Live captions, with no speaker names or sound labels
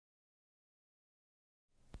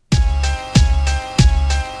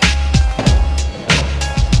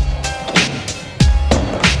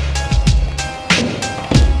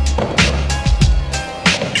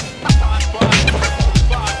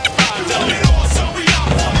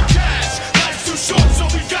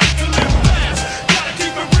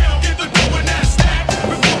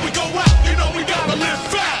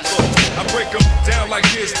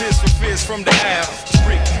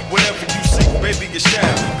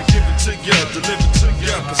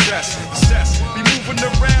rest. Assess, be moving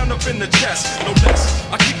around up in the chest, no less.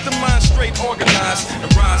 I keep the mind straight, organized, and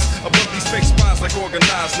rise above these fake spines like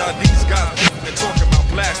organized. Now these guys, they're talking about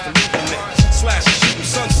blasting, moving it, slash, shooting,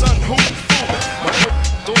 son, who? My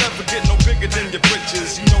don't ever get no bigger than your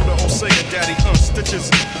britches. You know the old saying, daddy, stitches,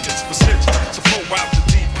 it's for stitches. So pull out the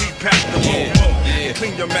DP, pack the low.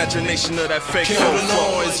 Clean your imagination of that fake. Kill the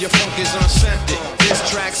noise, your funk is unscented. This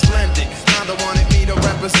track splendid, Honda wanted me to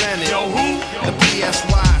represent it. Yo, who? The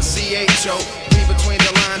PSYCHO, read between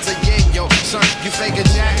the lines of yayo. Son, you fake a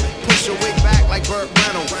jack, push your wig back like Burt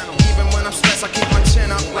Reynolds. Even when I'm stressed, I keep my